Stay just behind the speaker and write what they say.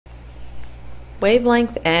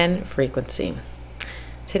Wavelength and frequency.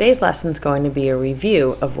 Today's lesson is going to be a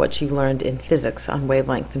review of what you learned in physics on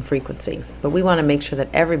wavelength and frequency, but we want to make sure that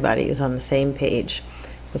everybody is on the same page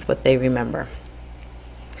with what they remember.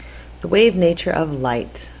 The wave nature of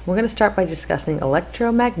light. We're going to start by discussing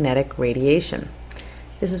electromagnetic radiation.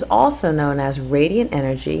 This is also known as radiant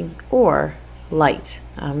energy or light.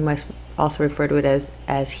 We might also refer to it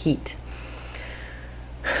as heat.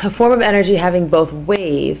 A form of energy having both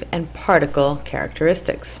wave and particle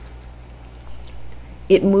characteristics.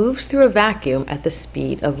 It moves through a vacuum at the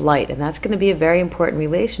speed of light, and that's going to be a very important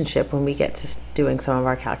relationship when we get to doing some of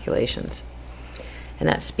our calculations. And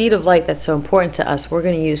that speed of light that's so important to us, we're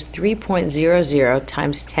going to use 3.00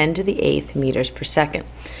 times 10 to the 8th meters per second.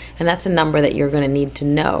 And that's a number that you're going to need to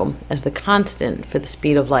know as the constant for the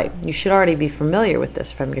speed of light. You should already be familiar with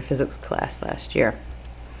this from your physics class last year.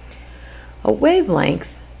 A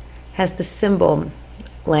wavelength has the symbol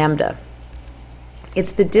lambda.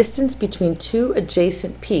 It's the distance between two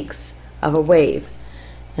adjacent peaks of a wave,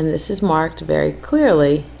 and this is marked very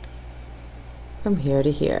clearly from here to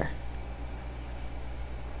here.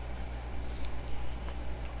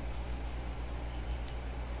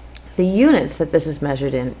 The units that this is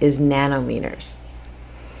measured in is nanometers.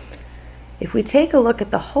 If we take a look at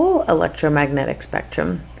the whole electromagnetic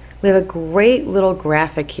spectrum, we have a great little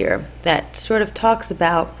graphic here that sort of talks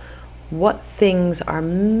about what things are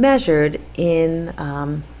measured in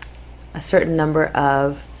a certain number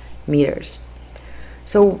of meters.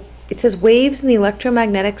 So it says waves in the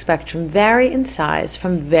electromagnetic spectrum vary in size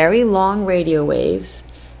from very long radio waves,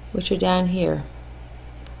 which are down here.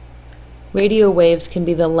 Radio waves can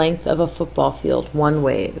be the length of a football field. One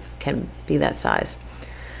wave can be that size.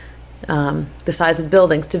 The size of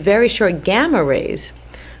buildings, to very short gamma rays,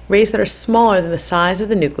 rays that are smaller than the size of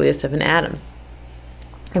the nucleus of an atom.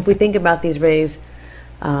 If we think about these rays,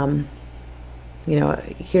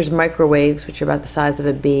 here's microwaves, which are about the size of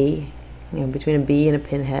a bee, between a bee and a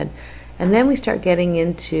pinhead. And then we start getting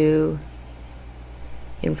into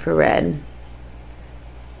infrared.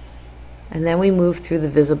 And then we move through the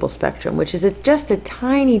visible spectrum, which is just a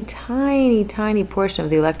tiny, tiny, tiny portion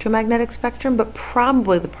of the electromagnetic spectrum, but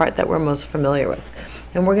probably the part that we're most familiar with.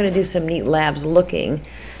 And we're going to do some neat labs looking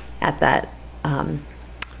at that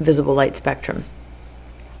visible light spectrum.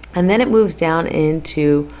 And then it moves down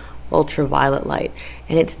into ultraviolet light.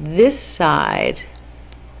 And it's this side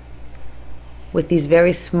with these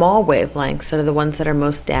very small wavelengths that are the ones that are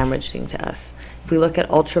most damaging to us. If we look at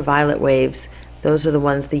ultraviolet waves, those are the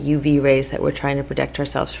ones, the UV rays, that we're trying to protect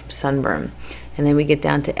ourselves from sunburn. And then we get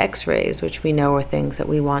down to X-rays, which we know are things that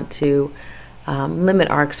we want to limit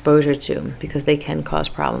our exposure to because they can cause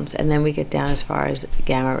problems. And then we get down as far as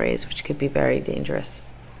gamma rays, which could be very dangerous.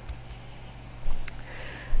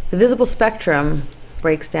 The visible spectrum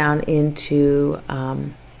breaks down into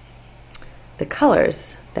the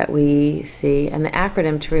colors that we see, and the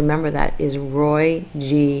acronym to remember that is Roy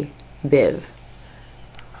G. Biv.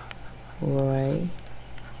 Roy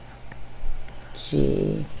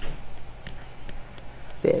G.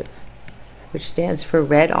 Biv, which stands for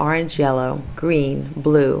red, orange, yellow, green,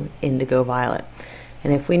 blue, indigo, violet.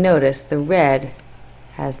 And if we notice, the red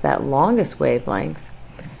has that longest wavelength,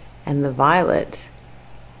 and the violet,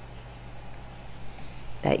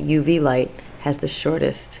 that UV light, has the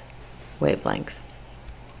shortest wavelength.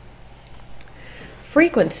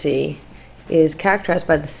 Frequency is characterized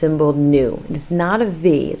by the symbol nu. It's not a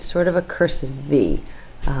V, it's sort of a cursive V,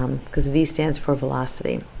 because V stands for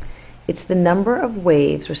velocity. It's the number of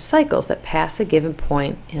waves or cycles that pass a given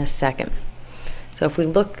point in a second. So if we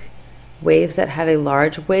look, waves that have a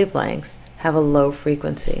large wavelength have a low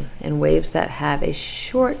frequency, and waves that have a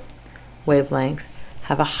short wavelength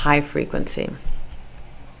have a high frequency.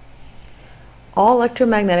 All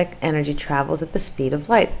electromagnetic energy travels at the speed of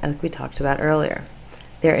light, as we talked about earlier.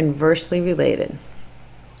 They're inversely related.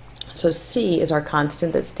 So C is our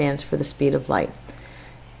constant that stands for the speed of light,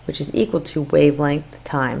 which is equal to wavelength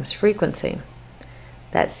times frequency.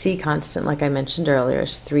 That C constant, like I mentioned earlier,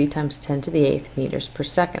 is 3 times 10 to the 8th meters per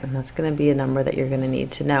second, and that's going to be a number that you're going to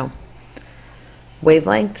need to know.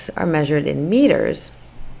 Wavelengths are measured in meters,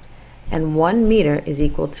 and 1 meter is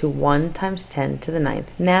equal to 1 times 10 to the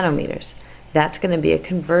 9th nanometers. That's going to be a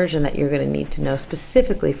conversion that you're going to need to know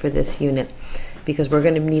specifically for this unit, because we're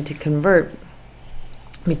going to need to convert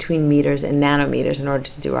between meters and nanometers in order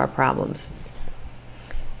to do our problems.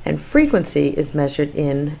 And frequency is measured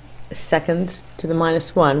in seconds to the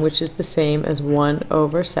 -1, which is the same as 1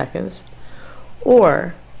 over seconds,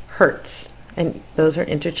 or hertz, and those are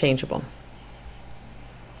interchangeable.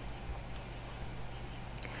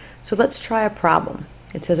 So let's try a problem.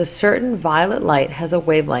 It says a certain violet light has a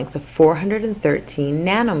wavelength of 413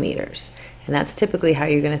 nanometers. And that's typically how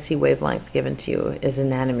you're going to see wavelength given to you, is in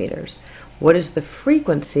nanometers. What is the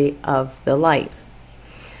frequency of the light?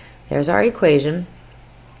 There's our equation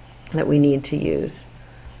that we need to use.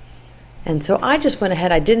 And so I just went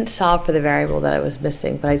ahead, I didn't solve for the variable that I was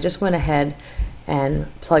missing, but I just went ahead and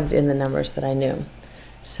plugged in the numbers that I knew.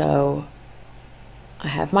 So I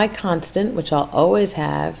have my constant, which I'll always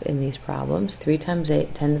have in these problems, 3 times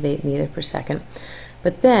 8, 10 to the 8 meter per second.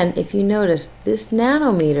 But then, if you notice, this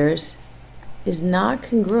nanometers is not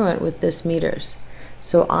congruent with this meters.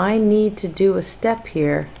 So I need to do a step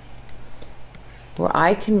here where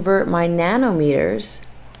I convert my nanometers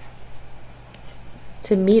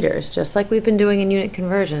to meters, just like we've been doing in unit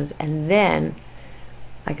conversions, and then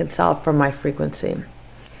I can solve for my frequency.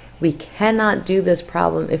 We cannot do this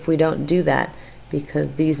problem if we don't do that,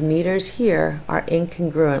 because these meters here are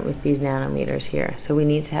incongruent with these nanometers here. So we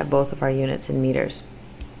need to have both of our units in meters.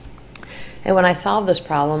 And when I solve this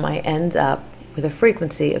problem, I end up with a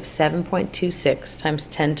frequency of 7.26 times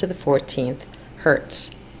 10 to the 14th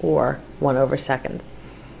hertz, or 1 over second.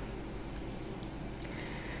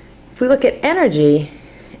 If we look at energy,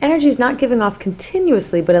 energy is not giving off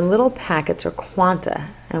continuously, but in little packets or quanta.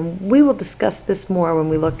 And we will discuss this more when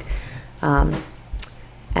we look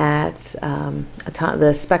at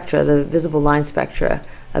the spectra, the visible line spectra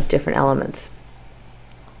of different elements.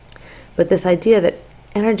 But this idea that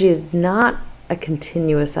energy is not a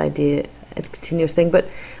continuous idea, it's a continuous thing, but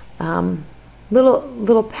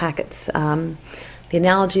little packets. The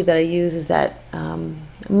analogy that I use is that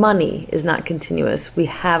money is not continuous. We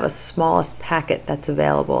have a smallest packet that's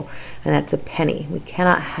available, and that's a penny. We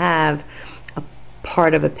cannot have a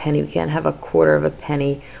part of a penny. We can't have a quarter of a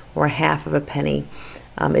penny or a half of a penny.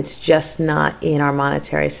 It's just not in our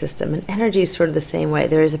monetary system. And energy is sort of the same way.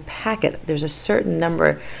 There is a packet. There's a certain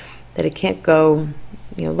number that it can't go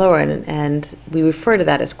lower, and we refer to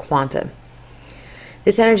that as quanta.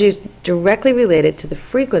 This energy is directly related to the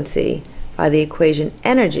frequency by the equation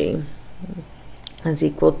energy is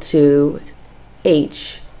equal to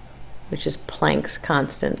h, which is Planck's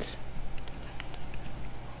constant,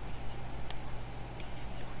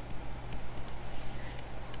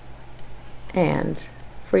 and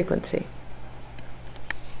frequency.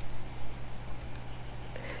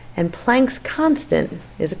 And Planck's constant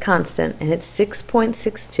is a constant, and it's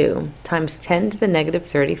 6.62 times 10 to the negative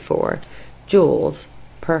 34 joules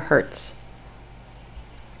per hertz.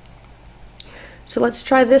 So let's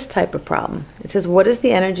try this type of problem. It says, what is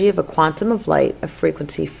the energy of a quantum of light of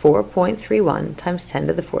frequency 4.31 times 10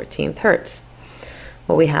 to the 14th hertz?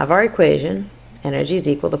 Well, we have our equation. Energy is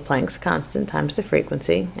equal to Planck's constant times the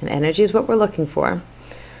frequency, and energy is what we're looking for.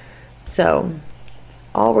 So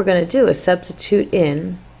all we're going to do is substitute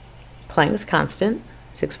in Planck's constant,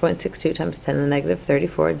 6.62 times 10 to the negative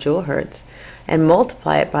 34 joule hertz, and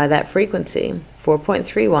multiply it by that frequency,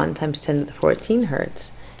 4.31 times 10 to the 14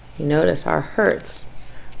 hertz. You notice our hertz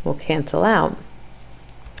will cancel out,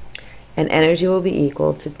 and energy will be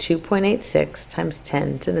equal to 2.86 times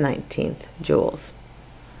 10 to the 19th joules.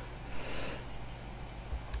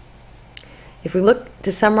 If we look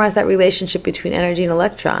to summarize that relationship between energy and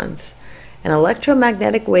electrons, an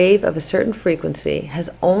electromagnetic wave of a certain frequency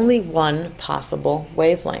has only one possible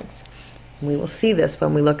wavelength. We will see this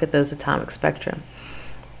when we look at those atomic spectra.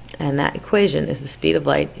 And that equation is the speed of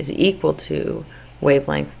light is equal to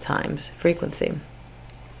wavelength times frequency.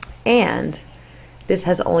 And this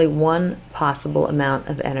has only one possible amount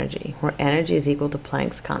of energy, where energy is equal to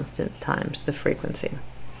Planck's constant times the frequency.